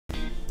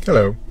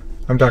Hello,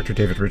 I'm Dr.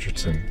 David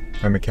Richardson.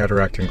 I'm a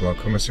cataract and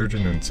glaucoma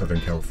surgeon in Southern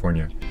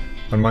California.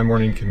 On my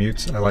morning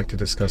commutes, I like to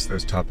discuss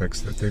those topics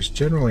that there's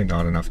generally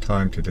not enough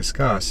time to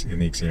discuss in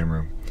the exam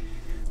room.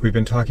 We've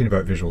been talking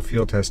about visual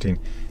field testing,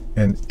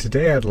 and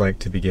today I'd like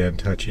to begin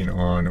touching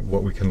on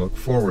what we can look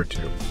forward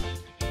to.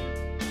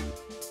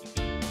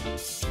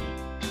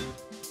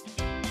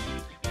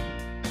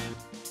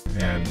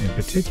 And in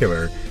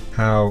particular,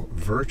 how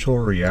virtual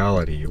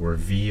reality or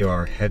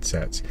VR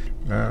headsets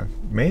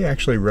may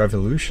actually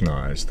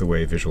revolutionize the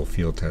way visual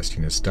field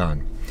testing is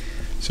done.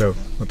 So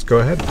let's go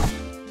ahead.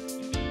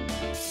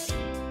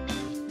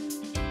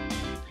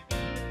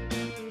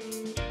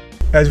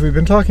 As we've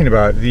been talking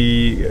about,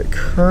 the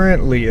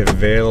currently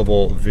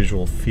available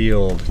visual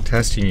field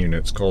testing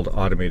units called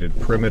automated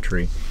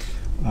perimetry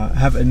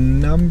have a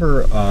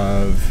number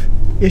of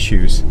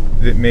issues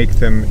that make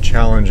them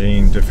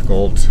challenging,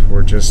 difficult,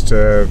 or just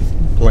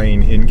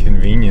plain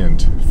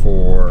inconvenient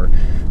for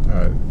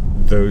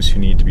those who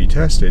need to be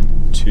tested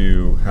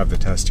to have the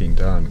testing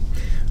done.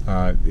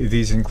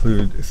 These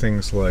include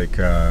things like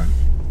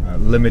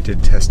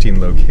limited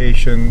testing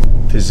location,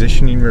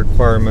 positioning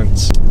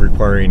requirements,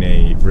 requiring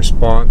a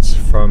response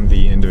from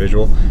the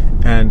individual,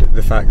 and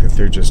the fact that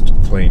they're just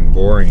plain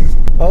boring.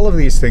 All of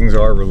these things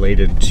are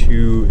related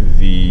to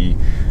the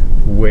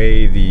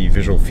way the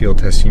visual field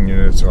testing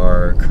units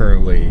are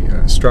currently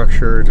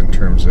structured in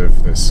terms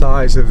of the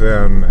size of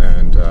them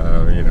and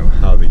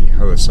how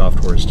the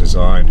software is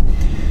designed.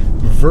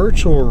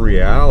 Virtual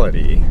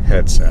reality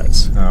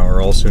headsets,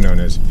 or also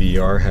known as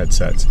VR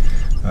headsets,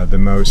 the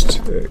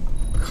most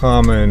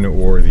common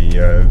or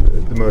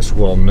the most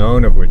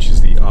well-known of which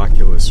is the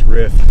Oculus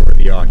Rift or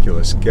the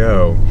Oculus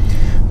Go,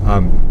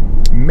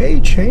 may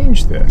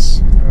change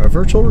this.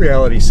 Virtual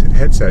reality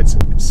headsets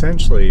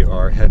essentially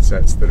are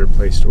headsets that are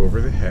placed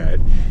over the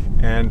head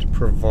and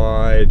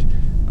provide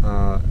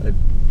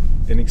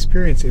an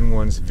experience in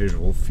one's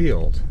visual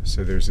field.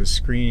 So there's a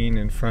screen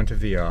in front of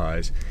the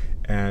eyes,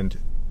 and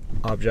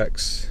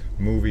objects,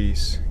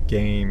 movies,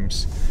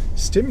 games,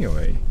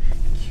 stimuli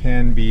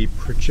can be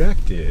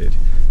projected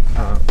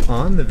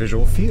on the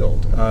visual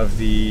field of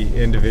the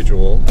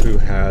individual who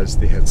has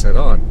the headset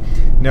on.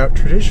 Now,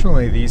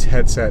 traditionally, these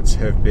headsets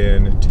have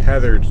been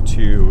tethered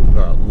to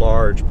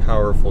large,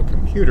 powerful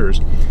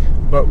computers,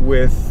 but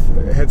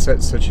with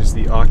headsets such as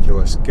the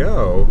Oculus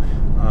Go,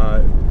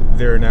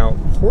 there are now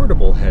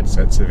portable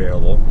headsets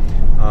available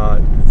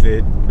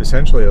that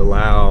essentially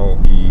allow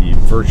the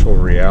virtual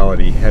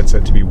reality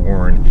headset to be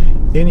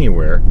worn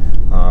anywhere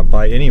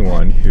by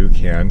anyone who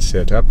can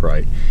sit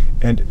upright.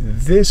 And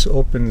this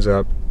opens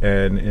up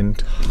an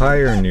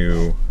entire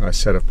new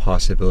set of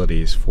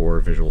possibilities for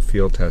visual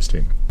field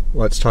testing.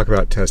 Let's talk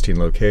about testing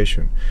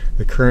location.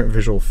 The current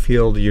visual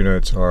field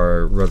units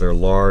are rather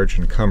large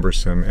and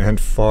cumbersome and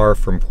far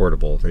from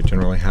portable. They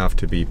generally have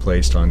to be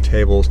placed on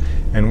tables,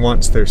 and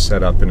once they're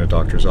set up in a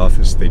doctor's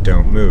office, they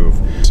don't move.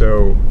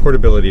 So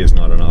portability is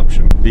not an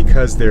option.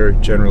 Because they're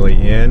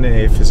generally in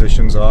a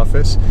physician's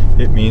office,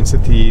 it means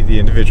that the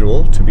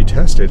individual to be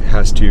tested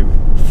has to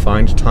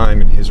find time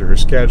in his or her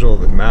schedule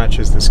that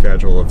matches the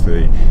schedule of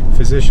the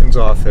physician's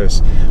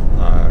office,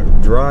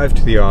 drive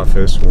to the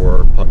office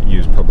or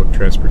use public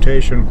transportation,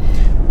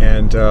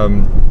 and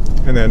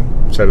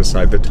then set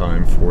aside the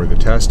time for the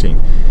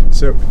testing.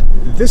 So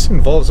this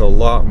involves a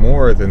lot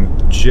more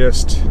than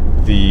just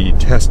the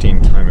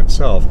testing time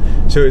itself.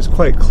 So it's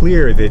quite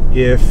clear that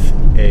if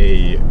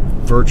a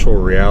virtual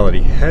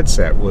reality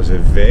headset was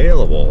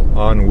available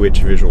on which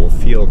visual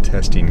field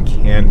testing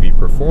can be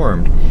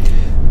performed,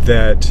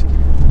 that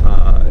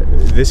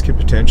this could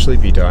potentially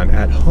be done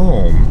at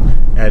home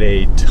at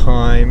a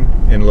time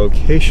and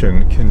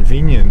location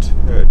convenient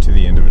to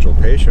the individual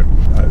patient.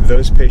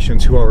 Those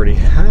patients who already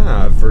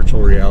have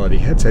virtual reality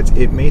headsets,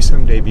 it may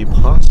someday be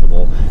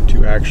possible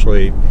to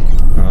actually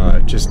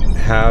just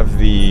have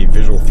the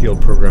visual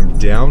field program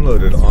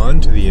downloaded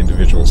onto the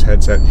individual's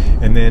headset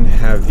and then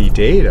have the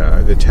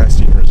data, the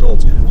testing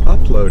results,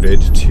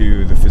 uploaded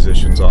to the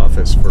physician's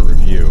office for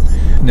review.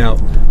 Now,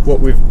 what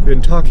we've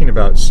been talking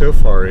about so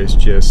far is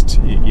just,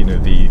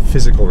 the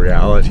physical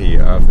reality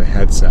of the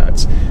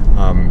headsets.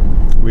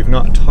 We've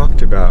not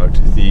talked about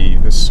the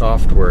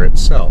software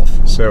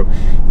itself. So,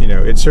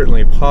 it's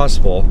certainly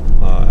possible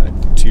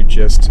to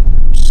just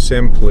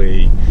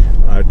simply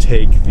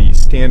take the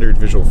standard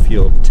visual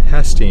field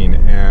testing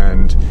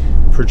and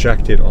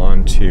project it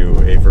onto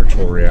a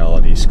virtual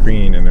reality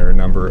screen, and there are a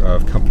number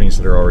of companies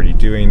that are already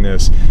doing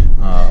this.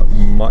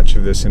 Much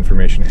of this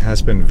information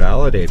has been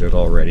validated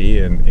already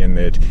in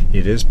that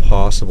it is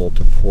possible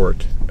to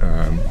port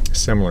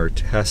similar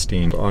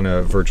testing on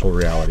a virtual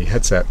reality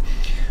headset.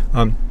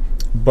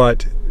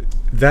 But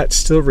that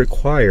still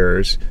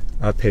requires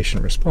a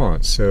patient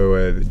response.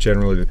 So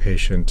generally the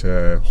patient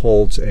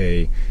holds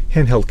a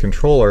handheld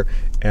controller,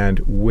 and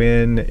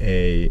when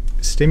a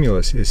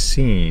stimulus is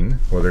seen,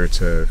 whether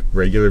it's a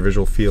regular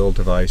visual field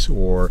device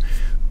or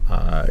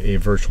a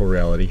virtual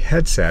reality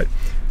headset,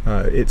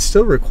 it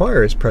still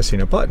requires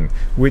pressing a button,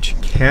 which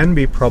can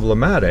be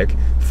problematic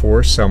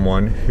for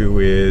someone who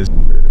is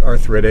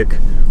arthritic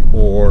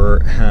or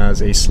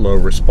has a slow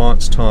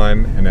response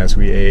time, and as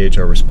we age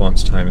our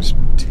response times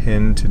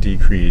tend to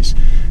decrease,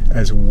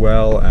 as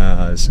well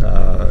as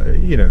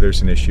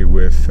there's an issue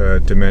with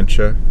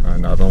dementia.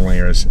 Not only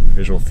is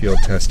visual field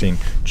testing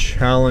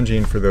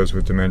challenging for those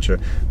with dementia,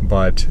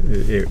 but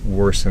it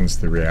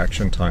worsens the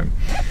reaction time.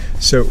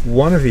 So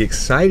one of the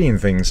exciting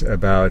things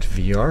about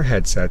VR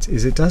headsets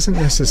is it doesn't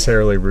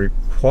necessarily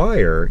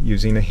require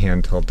using a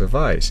handheld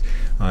device.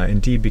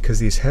 Indeed, because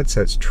these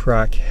headsets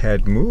track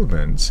head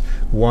movements,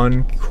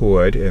 one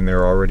could, and there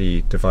are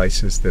already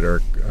devices that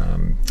are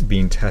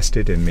being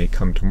tested and may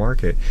come to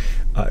market,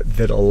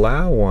 that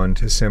allow one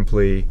to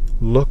simply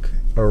look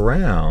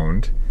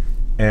around,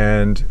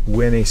 and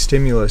when a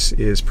stimulus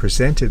is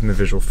presented in the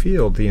visual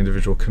field, the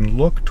individual can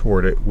look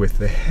toward it with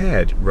the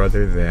head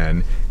rather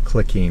than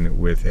clicking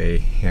with a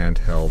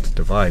handheld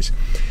device.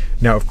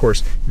 Now, of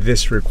course,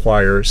 this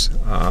requires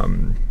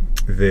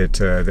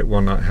that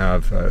one not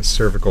have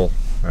cervical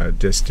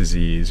disc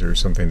disease or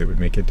something that would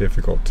make it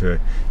difficult to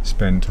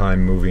spend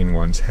time moving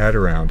one's head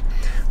around.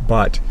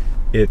 But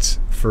it's,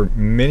 for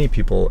many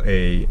people,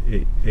 a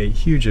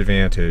huge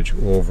advantage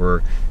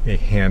over a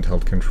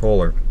handheld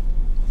controller.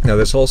 Now,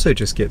 this also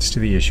just gets to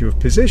the issue of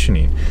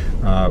positioning.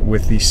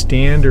 With the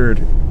standard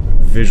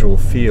visual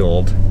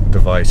field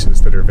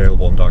devices that are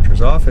available in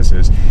doctors'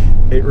 offices,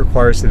 it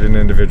requires that an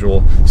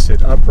individual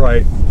sit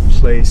upright,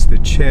 place the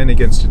chin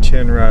against a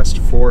chin rest,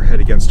 forehead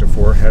against a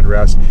forehead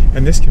rest,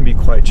 and this can be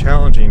quite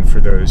challenging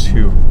for those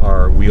who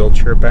are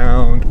wheelchair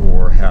bound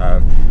or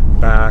have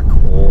back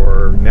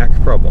or neck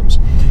problems.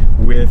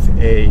 With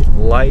a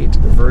light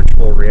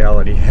virtual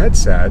reality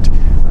headset,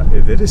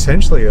 that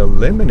essentially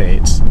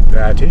eliminates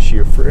that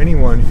issue for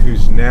anyone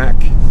whose neck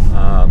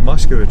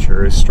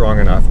musculature is strong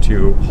enough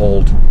to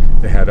hold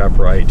the head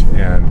upright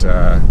and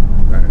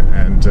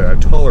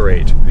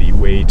tolerate the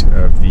weight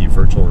of the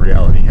virtual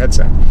reality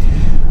headset.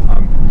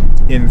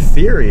 In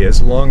theory,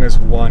 as long as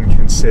one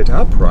can sit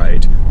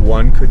upright,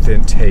 one could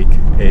then take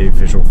a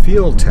visual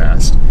field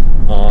test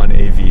on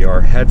a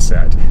VR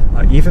headset.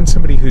 Even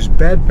somebody who's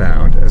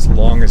bedbound, as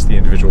long as the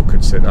individual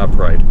could sit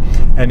upright.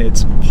 And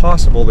it's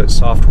possible that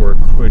software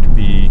could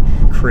be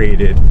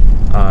created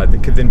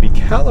that could then be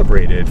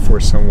calibrated for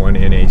someone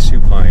in a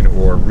supine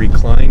or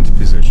reclined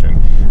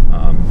position.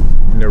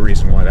 No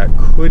reason why that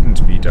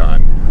couldn't be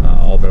done,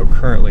 although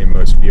currently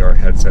most VR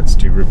headsets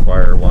do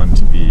require one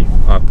to be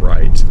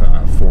upright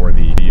for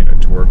the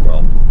unit to work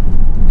well.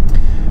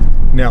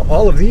 Now,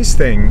 all of these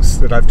things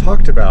that I've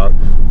talked about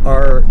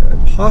are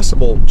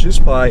possible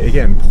just by,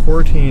 again,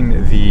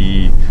 porting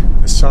the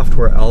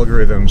software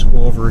algorithms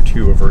over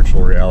to a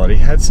virtual reality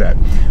headset.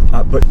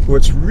 But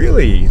what's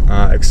really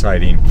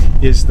exciting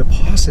is the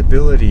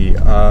possibility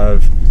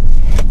of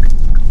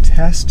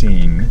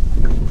testing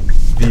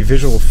the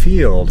visual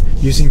field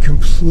using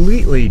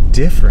completely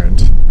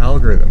different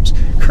algorithms.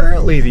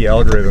 Currently, the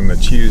algorithm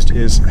that's used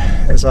is,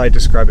 as I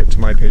describe it to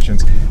my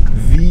patients,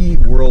 the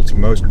world's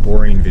most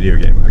boring video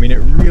game. I mean, it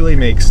really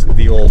makes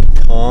the old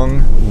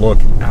Pong look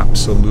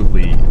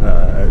absolutely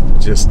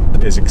just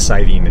as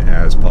exciting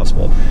as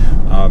possible.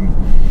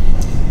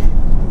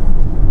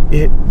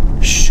 It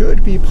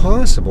should be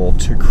possible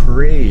to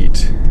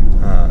create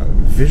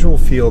visual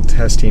field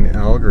testing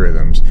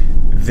algorithms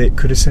that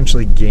could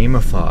essentially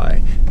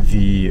gamify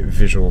the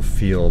visual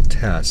field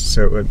test.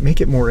 So it would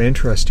make it more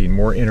interesting,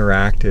 more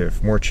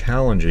interactive, more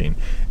challenging.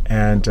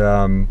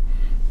 And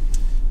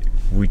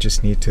we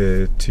just need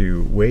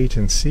to wait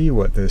and see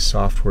what the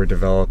software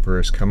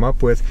developers come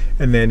up with.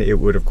 And then it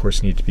would, of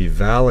course, need to be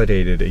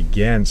validated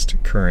against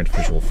current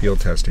visual field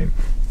testing.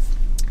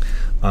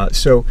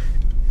 So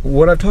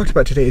what I've talked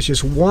about today is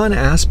just one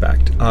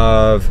aspect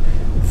of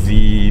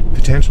the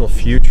potential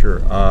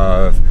future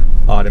of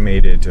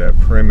automated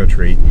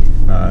perimetry,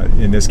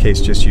 in this case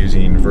just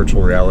using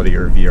virtual reality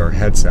or VR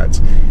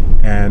headsets.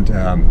 And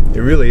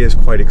it really is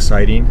quite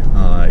exciting.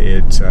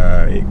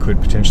 It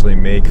could potentially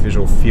make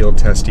visual field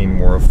testing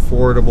more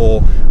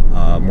affordable,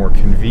 more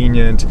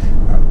convenient,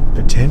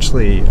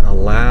 potentially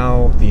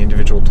allow the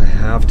individual to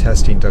have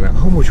testing done at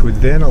home, which would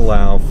then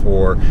allow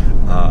for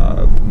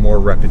more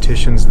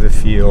repetitions of the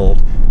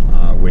field,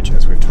 which,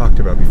 as we've talked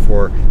about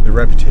before, the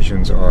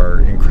repetitions are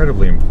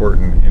incredibly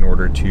important in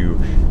order to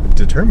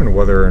determine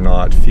whether or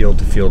not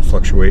field-to-field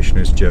fluctuation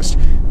is just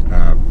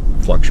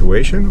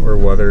fluctuation or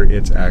whether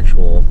it's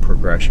actual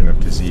progression of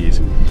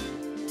disease.